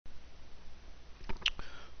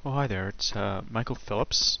Oh, hi there. It's Michael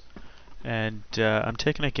Phillips, and I'm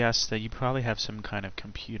taking a guess that you probably have some kind of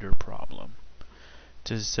computer problem.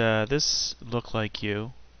 Does this look like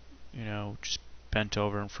you? You know, just bent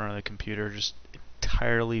over in front of the computer, just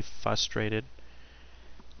entirely frustrated?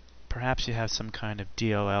 Perhaps you have some kind of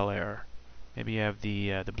DLL error. Maybe you have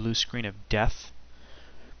the blue screen of death.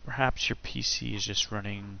 Perhaps your PC is just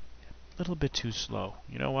running a little bit too slow.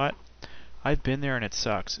 You know what? I've been there and it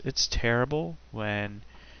sucks. It's terrible when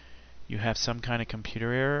you have some kind of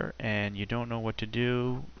computer error and you don't know what to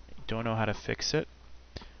do, don't know how to fix it.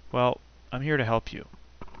 Well, I'm here to help you.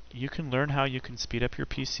 You can learn how you can speed up your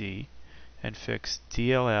PC and fix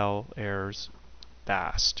DLL errors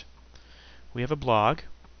fast. We have a blog,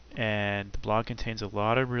 and the blog contains a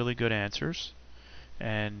lot of really good answers.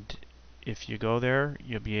 And if you go there,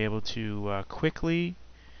 you'll be able to quickly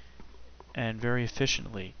and very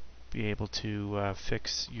efficiently be able to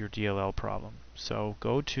fix your DLL problem. So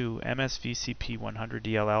go to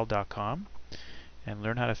MSVCP100.DLL.com and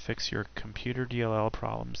learn how to fix your computer DLL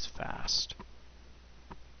problems fast.